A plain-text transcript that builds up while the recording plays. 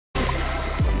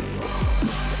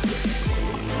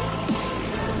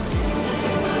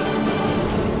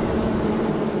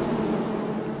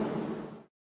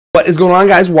What is going on,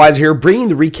 guys? Wise here, bringing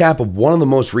the recap of one of the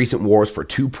most recent wars for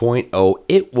 2.0.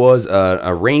 It was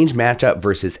a range matchup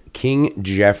versus King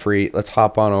Jeffrey. Let's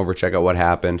hop on over, check out what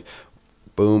happened.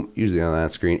 Boom, usually on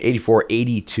that screen.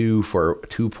 84-82 for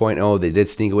 2.0. They did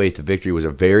sneak away with the victory. It was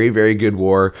a very, very good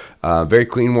war. Very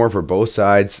clean war for both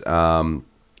sides. And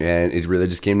it really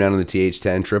just came down to the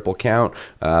TH10 triple count.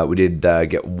 We did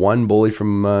get one bully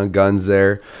from guns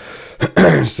there.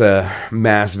 Just a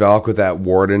mass Valk with that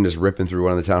Warden just ripping through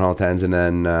one of the Town Hall 10s. And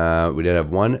then we did have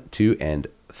 1, 2, and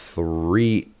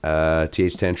 3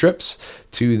 TH10 trips.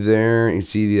 2 there. You can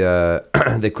see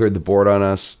the they cleared the board on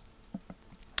us.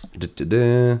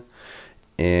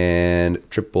 And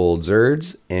triple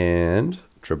Zerds and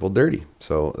triple Dirty.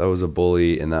 So that was a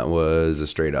bully, and that was a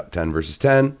straight up 10 versus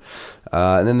 10.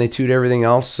 And then they 2'd everything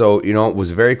else. So, you know, it was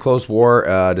a very close war.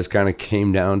 Just kind of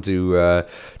came down to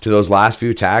those last few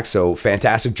attacks. So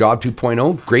fantastic job,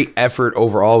 2.0. Great effort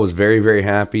overall. Was very, very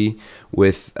happy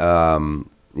with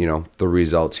you know, the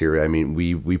results here. I mean,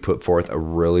 we put forth a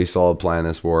really solid plan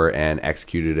this war and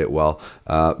executed it well.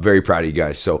 Very proud of you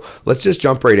guys. So let's just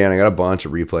jump right in. I got a bunch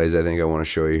of replays I think I want to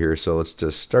show you here. So let's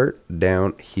just start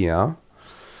down here.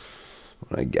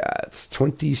 What I got? It's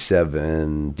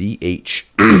 27 DH.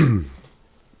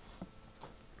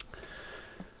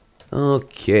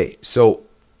 Okay, so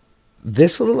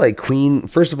this little like queen,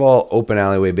 first of all, open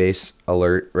alleyway base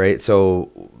alert, right?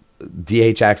 So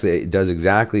DH actually does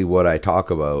exactly what I talk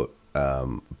about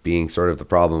being sort of the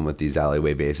problem with these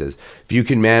alleyway bases. If you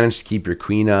can manage to keep your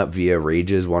queen up via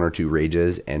rages, 1 or 2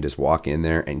 rages, and just walk in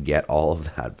there and get all of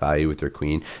that value with your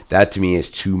queen, that to me is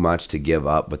too much to give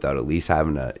up without at least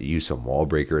having to use some wall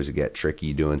breakers to get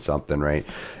tricky doing something, right?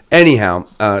 Anyhow,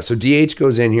 so DH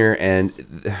goes in here, and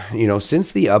you know,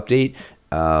 since the update,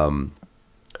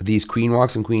 these queen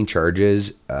walks and queen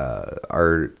charges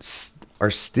are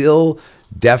still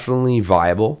definitely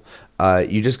viable.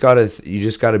 You just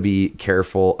gotta be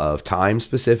careful of time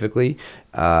specifically.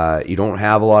 You don't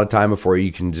have a lot of time before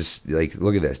you can just, like,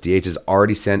 look at this. DH is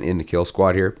already sent in the kill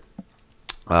squad here.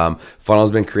 Funnel's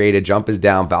been created. Jump is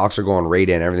down. Valks are going right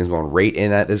in. Everything's going right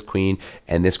in at this queen,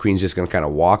 and this queen's just going to kind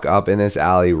of walk up in this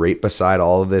alley right beside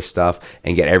all of this stuff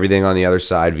and get everything on the other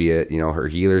side via, you know, her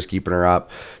healers keeping her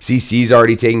up. CC's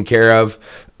already taken care of.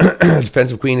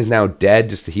 Defensive queen is now dead.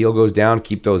 Just the heal goes down.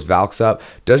 Keep those Valks up.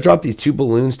 Does drop these 2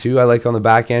 balloons too. I like on the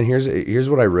back end. Here's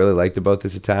what I really liked about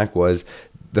this attack was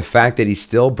the fact that he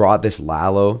still brought this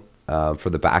Lalo for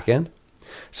the back end.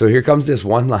 So here comes this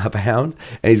one lava hound,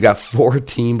 and he's got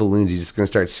 14 balloons. He's just going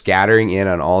to start scattering in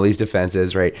on all these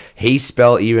defenses, right? Haste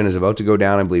spell even is about to go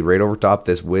down, I believe, right over top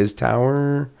this Wiz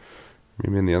Tower.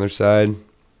 Maybe on the other side.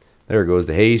 There goes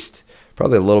the haste.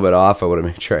 Probably a little bit off. I would have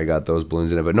made sure I got those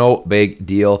balloons in it, but no big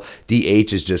deal.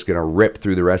 DH is just going to rip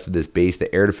through the rest of this base.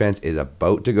 The air defense is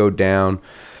about to go down.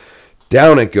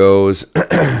 Down it goes.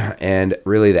 And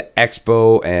really the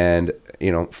Expo and,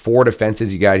 you know, 4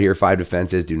 defenses you got here, 5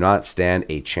 defenses, do not stand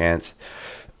a chance.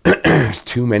 There's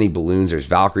too many balloons. There's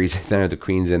Valkyries in there, the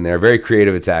Queen's in there. Very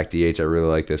creative attack, DH. I really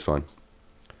like this one.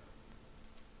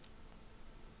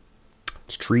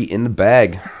 It's tree in the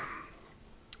bag.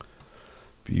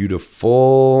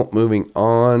 Beautiful. Moving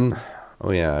on.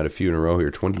 Oh yeah, I had a few in a row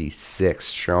here.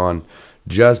 26. Sean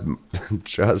just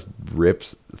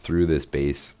rips through this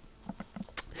base.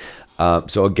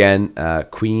 So again,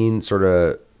 Queen sort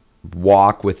of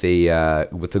walk with the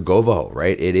Govaho,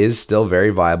 right? It is still very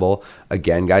viable.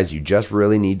 Again, guys, you just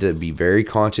really need to be very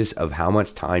conscious of how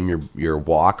much time your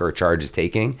walk or charge is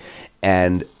taking,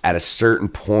 and at a certain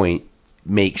point,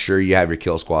 make sure you have your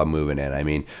kill squad moving in. I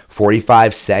mean,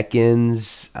 45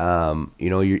 seconds. You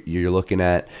know, you're looking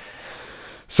at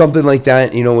something like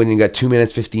that, you know, when you got 2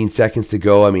 minutes, 15 seconds to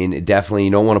go. I mean, definitely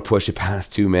you don't want to push it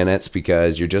past 2 minutes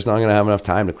because you're just not going to have enough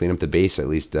time to clean up the base, at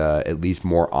least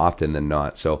more often than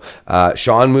not. So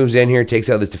Sean moves in here, takes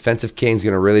out this defensive king. He's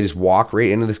going to really just walk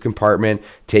right into this compartment,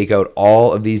 take out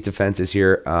all of these defenses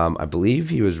here. I believe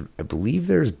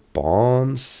there's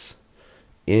bombs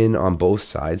in on both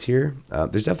sides here.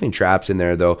 There's definitely traps in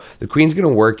there though. The Queen's going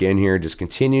to work in here, just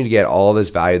continue to get all this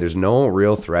value. There's no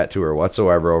real threat to her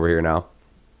whatsoever over here now.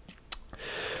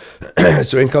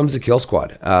 So in comes the kill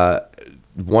squad.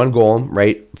 1 golem,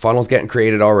 right? Funnel's getting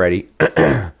created already.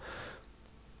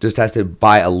 Just has to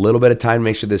buy a little bit of time to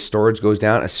make sure this storage goes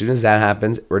down. As soon as that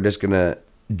happens, we're just going to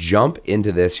jump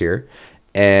into this here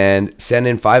and send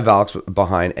in 5 Valks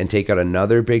behind and take out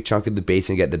another big chunk of the base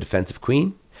and get the defensive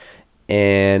queen.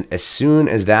 And as soon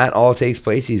as that all takes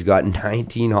place, he's got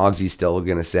 19 hogs he's still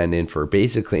going to send in for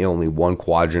basically only one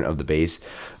quadrant of the base.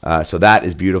 So that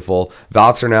is beautiful.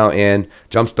 Valks are now in.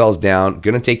 Jump spell's down.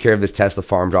 Going to take care of this Tesla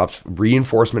farm. Drops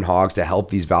reinforcement hogs to help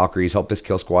these Valkyries, help this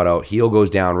kill squad out. Heal goes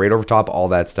down right over top, all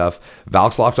that stuff.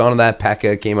 Valks locked onto that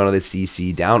P.E.K.K.A. Came out of the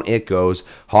CC. Down it goes.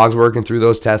 Hogs working through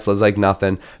those Teslas like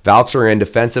nothing. Valks are in.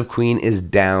 Defensive Queen is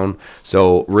down.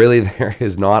 So really there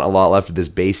is not a lot left of this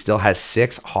base. Still has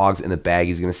 6 hogs in the bag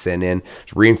he's going to send in.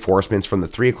 Reinforcements from the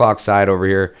 3 o'clock side over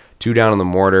here. 2 down on the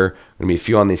mortar. Going to be a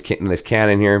few on this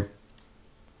cannon here.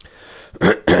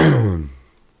 You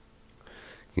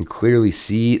can clearly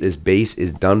see this base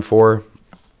is done for.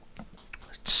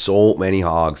 So many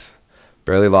hogs.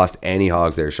 Barely lost any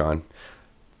hogs there, Sean.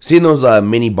 Seeing those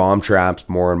mini bomb traps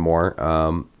more and more.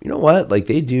 You know what? Like,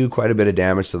 they do quite a bit of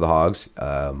damage to the hogs.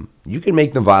 You can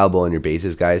make them viable in your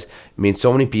bases, guys. I mean,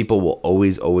 so many people will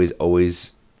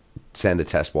always send a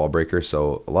test wall breaker,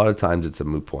 so a lot of times it's a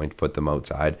moot point to put them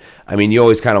outside. I mean, you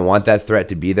always kind of want that threat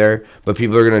to be there, but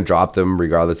people are going to drop them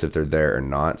regardless if they're there or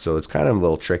not, so it's kind of a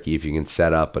little tricky if you can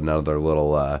set up another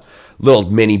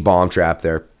little mini bomb trap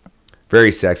there.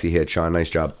 Very sexy hit, Sean. Nice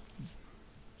job.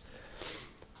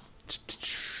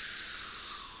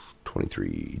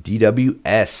 23.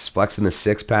 DWS flexing the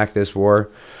 6-pack this war.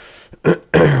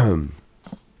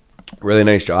 Really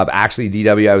nice job. Actually,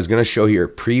 DW, I was going to show you your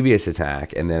previous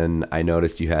attack, and then I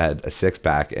noticed you had a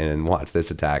 6-pack, and watch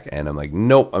this attack, and I'm like,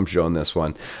 nope, I'm showing this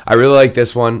one. I really like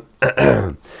this one.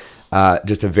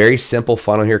 Just a very simple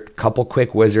funnel here. Couple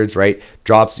quick wizards, right?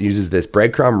 Drops, uses this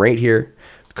breadcrumb right here.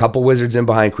 Couple wizards in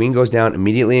behind. Queen goes down.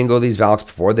 Immediately in go these Valks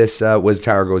before this wizard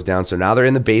tower goes down. So now they're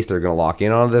in the base. They're going to lock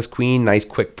in on this Queen. Nice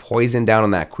quick poison down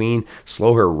on that Queen.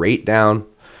 Slow her right down.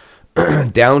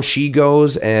 Down she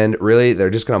goes, and really they're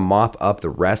just going to mop up the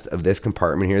rest of this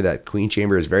compartment here. That Queen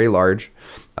chamber is very large.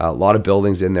 A lot of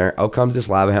buildings in there. Out comes this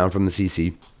Lava Hound from the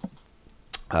CC,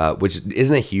 which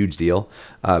isn't a huge deal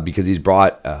because he's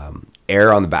brought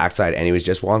air on the backside anyways.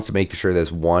 Just wants to make sure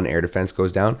this one air defense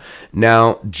goes down.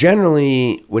 Now,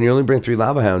 generally, when you only bring 3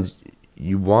 Lava Hounds,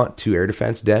 you want 2 air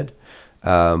defense dead.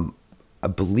 I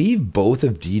believe both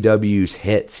of DW's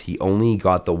hits, he only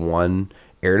got the 1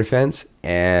 air defense,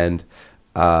 and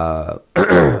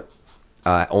only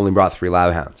brought 3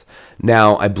 Lava Hounds.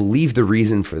 Now, I believe the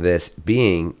reason for this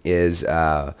being is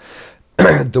the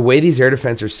way these air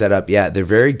defense are set up. Yeah, they're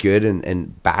very good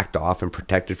and backed off and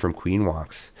protected from Queen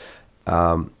walks.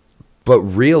 But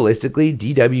realistically,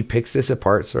 DW picks this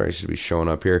apart. Sorry, I should be showing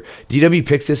up here. DW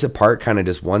picks this apart kind of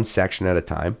just one section at a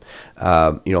time.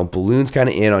 Balloons kind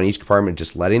of in on each compartment,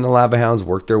 just letting the Lava Hounds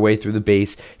work their way through the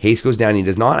base. Haste goes down. He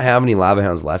does not have any Lava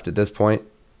Hounds left at this point.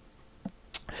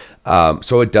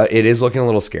 So it is looking a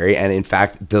little scary, and in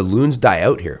fact, the loons die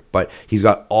out here. But he's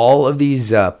got all of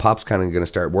these pups kind of going to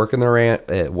start working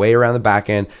their way around the back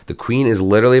end. The Queen is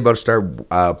literally about to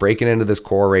start breaking into this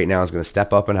core right now. Is going to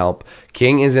step up and help.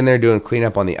 King is in there doing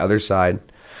cleanup on the other side.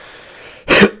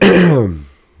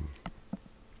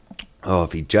 Oh,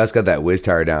 if he just got that Wiz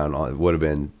Tower down, it would have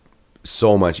been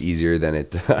so much easier than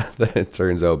it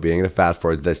turns out being. To fast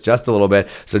forward this just a little bit.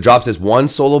 So drops this one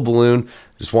solo balloon,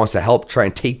 just wants to help try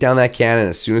and take down that cannon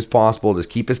as soon as possible, just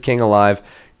keep his king alive.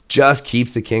 Just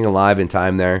keeps the king alive in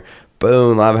time there.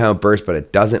 Boom, Lava Hound burst, but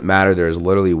it doesn't matter. There's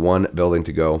literally one building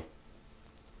to go.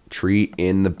 Tree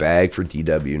in the bag for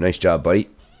DW. Nice job, buddy.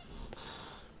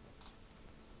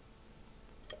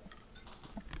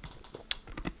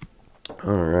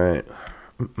 All right.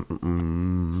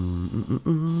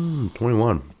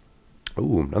 21.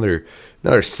 Ooh, another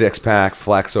 6-pack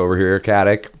flex over here,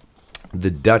 Caddick.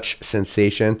 The Dutch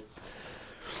sensation.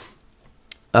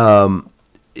 I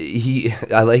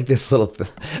like this little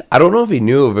I don't know if he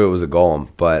knew if it was a golem,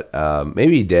 but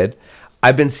maybe he did.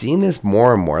 I've been seeing this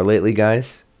more and more lately,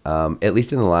 guys. At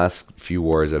least in the last few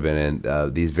wars I've been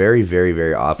in, these very, very,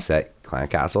 very offset clan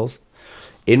castles.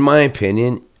 In my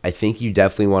opinion, I think you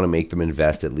definitely want to make them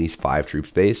invest at least 5 troop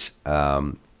space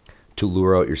to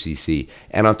lure out your CC.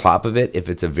 And on top of it, if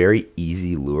it's a very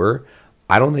easy lure,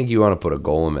 I don't think you want to put a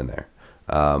golem in there.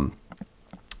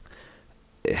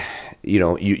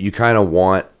 You kind of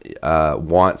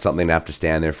want something to have to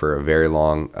stand there for a very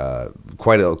long,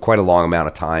 quite a long amount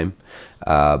of time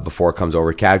before it comes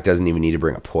over. Cat doesn't even need to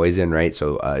bring a poison, right?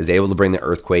 So is able to bring the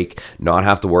earthquake, not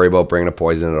have to worry about bringing a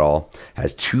poison at all.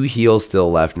 Has 2 heals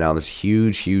still left now. This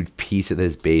huge piece of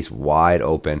his base wide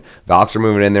open. Valks are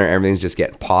moving in there. Everything's just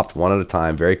getting popped one at a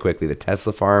time very quickly. The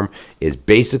Tesla farm is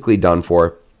basically done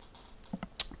for.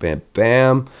 Bam,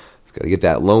 bam. Got to get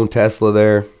that lone Tesla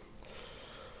there.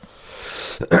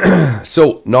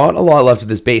 So not a lot left of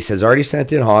this base. Has already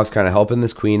sent in hogs, kind of helping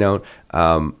this queen out.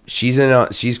 She's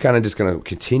kind of just going to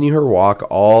continue her walk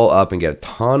all up and get a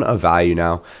ton of value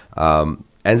now.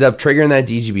 Ends up triggering that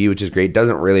DGB, which is great.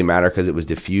 Doesn't really matter because it was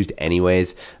diffused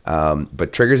anyways.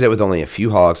 But triggers it with only a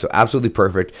few hogs, so absolutely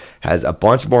perfect. Has a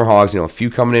bunch more hogs, a few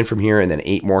coming in from here, and then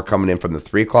 8 more coming in from the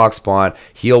 3 o'clock spot.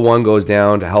 Heal 1 goes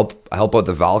down to help out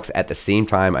the Valks at the same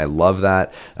time. I love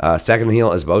that. Second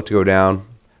heal is about to go down.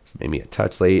 So maybe a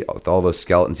touch late with all those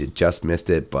skeletons. You just missed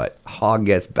it, but hog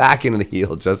gets back into the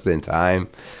heal just in time.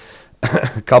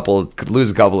 Could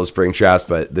lose a couple of spring traps,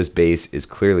 but this base is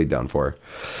clearly done for.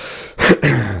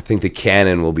 I think the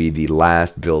cannon will be the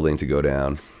last building to go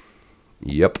down.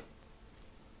 Yep.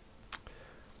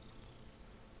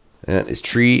 That is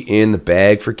tree in the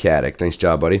bag for Caddick. Nice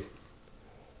job, buddy.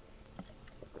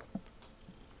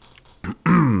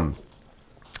 All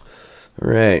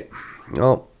right.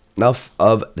 Well, enough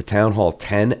of the Town Hall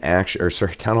 10 action, or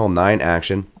sorry, Town Hall 9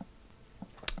 action.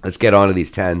 Let's get on to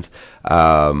these 10s.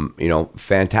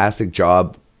 Fantastic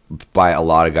job by a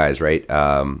lot of guys, right?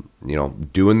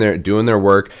 Doing their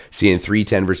work. Seeing 3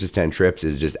 10 versus 10 trips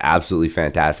is just absolutely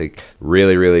fantastic.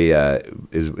 Really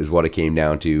is what it came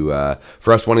down to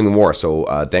for us winning the war.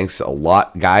 So thanks a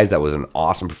lot, guys. That was an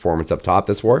awesome performance up top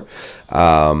this war.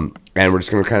 And we're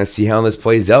just going to kind of see how this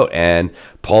plays out. And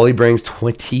Paulie brings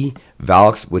 20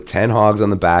 Valks with 10 hogs on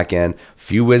the back end,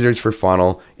 few wizards for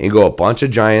funnel, and go a bunch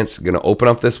of giants. Going to open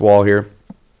up this wall here.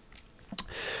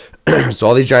 So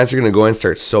all these giants are going to go in and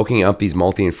start soaking up these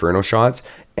multi-inferno shots,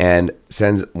 and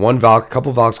sends one Valk, a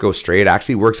couple Valks go straight. It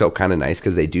actually works out kind of nice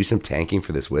because they do some tanking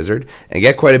for this wizard and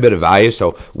get quite a bit of value.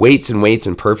 So waits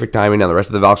and perfect timing. Now the rest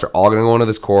of the Valks are all going to go into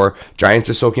this core. Giants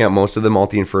are soaking up most of the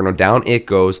multi-inferno. Down it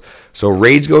goes. So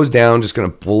rage goes down, just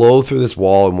going to blow through this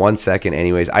wall in 1 second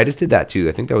anyways. I just did that too.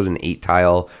 I think that was an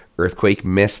 8-tile earthquake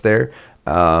miss there.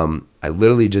 I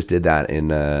literally just did that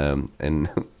in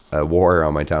a war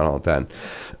on my Town Hall 10.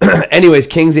 Anyways,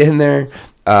 King's in there,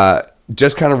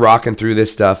 just kind of rocking through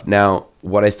this stuff. Now,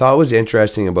 what I thought was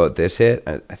interesting about this hit,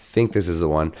 I think this is the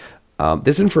one,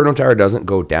 this Inferno Tower doesn't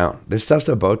go down. This stuff's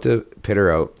about to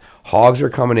pitter out. Hogs are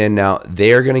coming in now.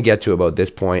 They're going to get to about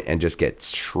this point and just get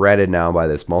shredded now by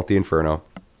this multi-Inferno.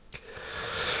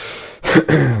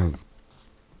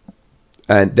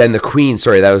 And then the queen,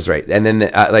 sorry, that was right. And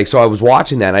then, so I was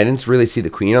watching that, and I didn't really see the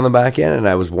queen on the back end, and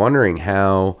I was wondering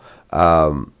how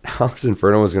this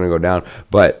Inferno was going to go down.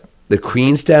 But the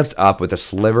queen steps up with a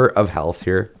sliver of health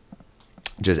here.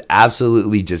 Just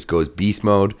absolutely just goes beast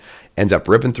mode. Ends up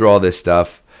ripping through all this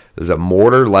stuff. There's a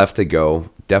mortar left to go.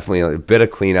 Definitely a bit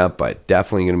of cleanup, but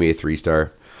definitely going to be a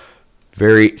 3-star.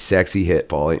 Very sexy hit,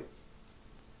 Paulie.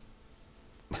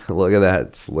 Look at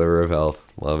that sliver of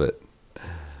health. Love it.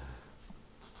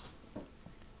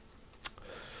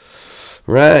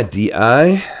 Right,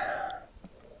 DI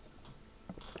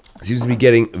seems to be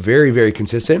getting very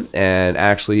consistent, and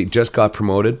actually just got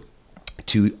promoted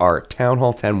to our Town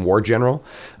Hall 10 War General.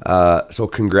 So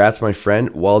congrats, my friend.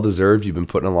 Well deserved. You've been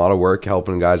putting a lot of work,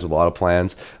 helping guys with a lot of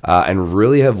plans, and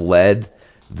really have led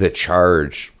the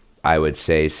charge, I would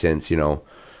say, since, from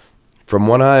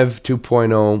OneHive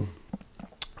 2.0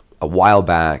 a while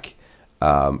back.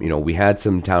 We had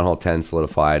some Town Hall 10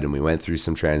 solidified, and we went through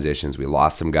some transitions. We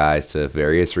lost some guys to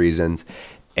various reasons,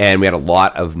 and we had a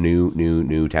lot of new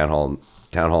Town Hall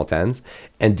 10s.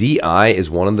 And DI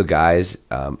is one of the guys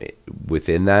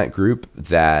within that group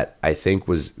that I think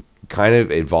was kind of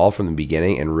involved from the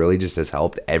beginning and really just has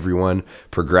helped everyone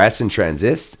progress and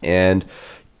transit. And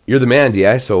you're the man,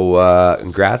 DI, so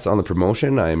congrats on the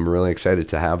promotion. I'm really excited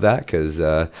to have that because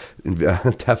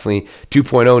definitely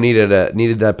 2.0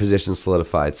 needed that position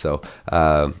solidified. So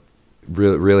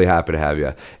really happy to have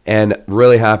you. And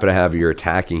really happy to have your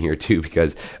attacking here too,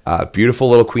 because beautiful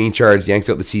little queen charge, yanks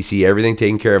out the CC, everything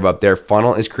taken care of up there.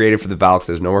 Funnel is created for the Valks.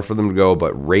 There's nowhere for them to go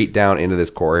but right down into this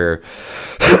core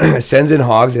here. Sends in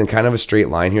hogs in kind of a straight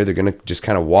line here. They're going to just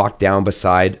kind of walk down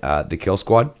beside the kill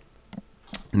squad.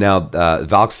 Now,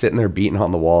 Valk's sitting there beating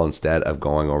on the wall instead of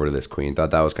going over to this queen.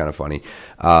 Thought that was kind of funny.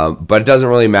 But it doesn't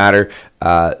really matter.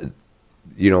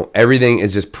 Everything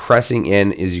is just pressing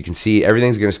in. As you can see,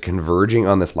 everything's just converging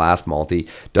on this last multi.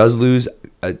 Does lose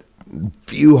a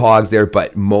few hogs there,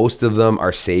 but most of them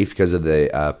are safe because of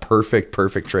the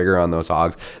perfect trigger on those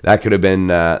hogs. That could have been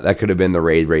the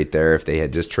raid right there if they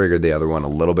had just triggered the other one a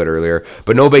little bit earlier.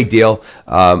 But no big deal.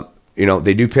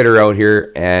 They do pit her out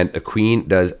here, and a queen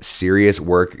does serious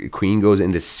work. Queen goes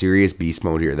into serious beast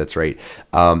mode here. That's right.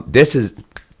 This is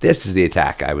the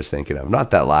attack I was thinking of,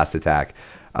 not that last attack.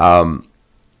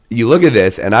 You look at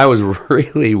this, and I was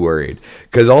really worried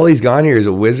because all he's gone here is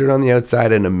a wizard on the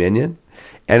outside and a minion,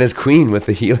 and his queen with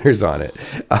the healers on it.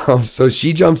 So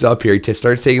she jumps up here to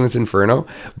start taking this Inferno,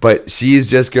 but she's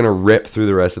just going to rip through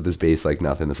the rest of this base like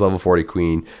nothing. This level 40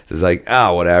 queen is like,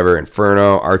 whatever,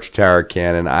 Inferno, Archer Tower,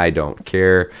 Cannon, I don't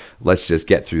care. Let's just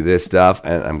get through this stuff,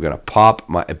 and I'm going to pop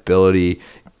my ability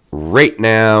right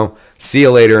now. See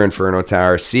you later, Inferno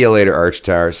Tower. See you later, Archer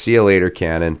Tower. See you later,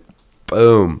 Cannon.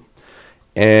 Boom.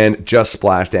 And just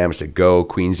splash damage to go.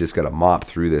 Queen's just got to mop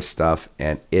through this stuff,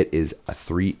 and it is a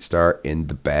 3-star in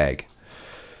the bag.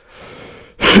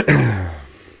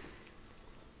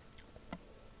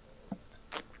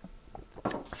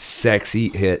 Sexy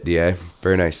hit, DA.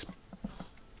 Very nice.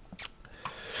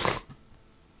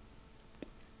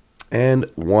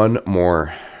 And one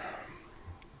more.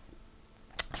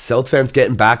 South Fence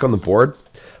getting back on the board.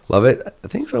 Love it. I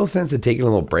think South Fence had taken a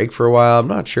little break for a while. I'm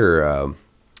not sure.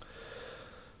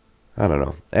 I don't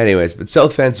know. Anyways, but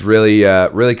South Fence really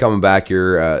coming back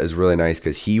here is really nice,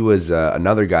 because he was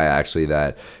another guy actually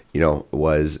that,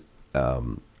 was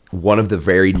one of the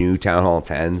very new Town Hall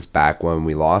 10s back when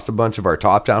we lost a bunch of our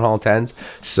top Town Hall 10s.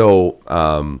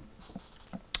 So,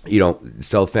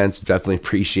 South Fence, definitely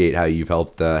appreciate how you've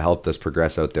helped us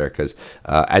progress out there, because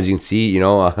as you can see,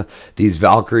 these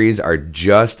Valkyries are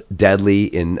just deadly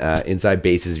in inside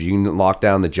bases. If you can lock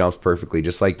down the jumps perfectly,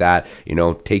 just like that,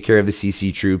 take care of the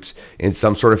CC troops in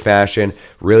some sort of fashion.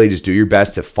 Really, just do your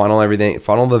best to funnel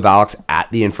the Valks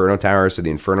at the Inferno Tower, so the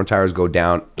Inferno Towers go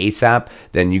down ASAP.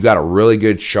 Then you got a really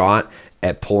good shot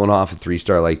at pulling off a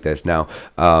 3-star like this. Now,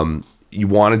 you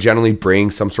want to generally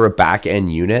bring some sort of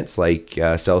back-end units like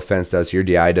South Fence does here.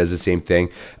 DI does the same thing.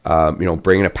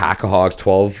 Bringing a pack of hogs,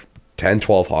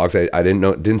 10-12 hogs. I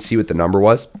didn't see what the number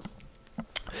was.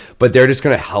 But they're just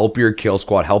going to help your kill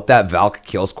squad, help that Valk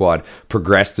kill squad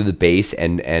progress through the base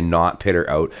and not pitter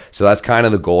out. So that's kind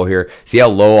of the goal here. See how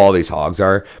low all these hogs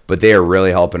are? But they are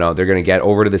really helping out. They're going to get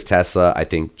over to this Tesla, I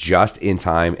think, just in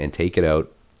time and take it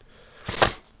out.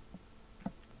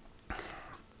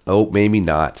 Oh, maybe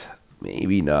not.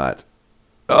 Maybe not.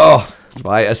 Oh,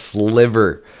 by a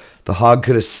sliver. The hog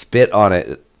could have spit on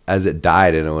it as it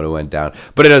died and it would have went down.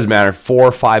 But it doesn't matter. 4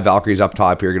 or 5 Valkyries up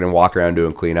top here, going to walk around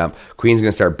doing cleanup. Queen's going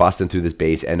to start busting through this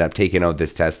base, end up taking out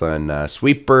this Tesla and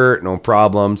Sweeper. No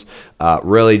problems.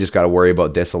 Really just got to worry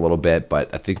about this a little bit,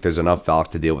 but I think there's enough Valks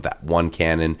to deal with that one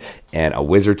cannon and a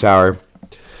Wizard Tower.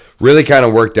 Really kind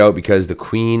of worked out because the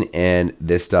Queen and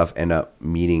this stuff end up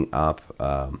meeting up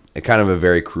at kind of a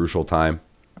very crucial time.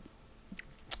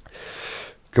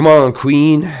 Come on,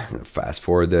 Queen. Fast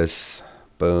forward this.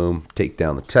 Boom. Take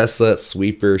down the Tesla.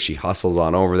 Sweeper. She hustles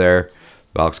on over there.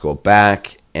 Valks go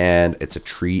back. And it's a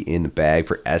treat in the bag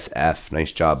for SF.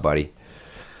 Nice job, buddy.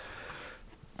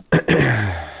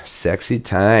 Sexy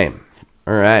time.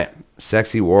 All right.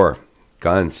 Sexy war.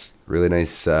 Guns. Really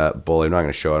nice bully. I'm not going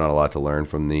to show it. Not a lot to learn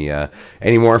from the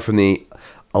anymore from the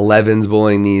 11s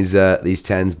bullying these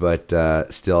 10s,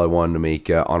 but still I wanted to make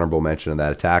honorable mention of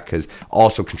that attack, because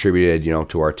also contributed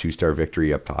to our 2-star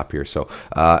victory up top here. So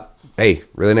hey,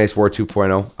 really nice War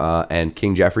 2.0, and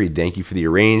King Jeffrey, thank you for the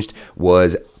arranged.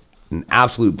 Was an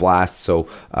absolute blast. So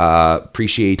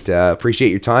appreciate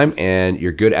your time and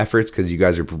your good efforts, because you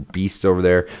guys are beasts over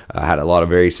there. Had a lot of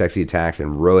very sexy attacks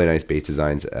and really nice base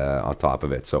designs on top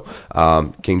of it. So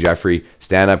King Jeffrey,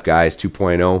 stand up, guys.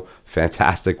 2.0,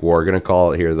 fantastic war. Gonna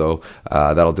call it here though.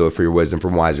 That'll do it for your wisdom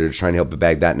from Wiser. Just trying to help you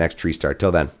bag that next 3-star.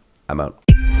 Till then, I'm out.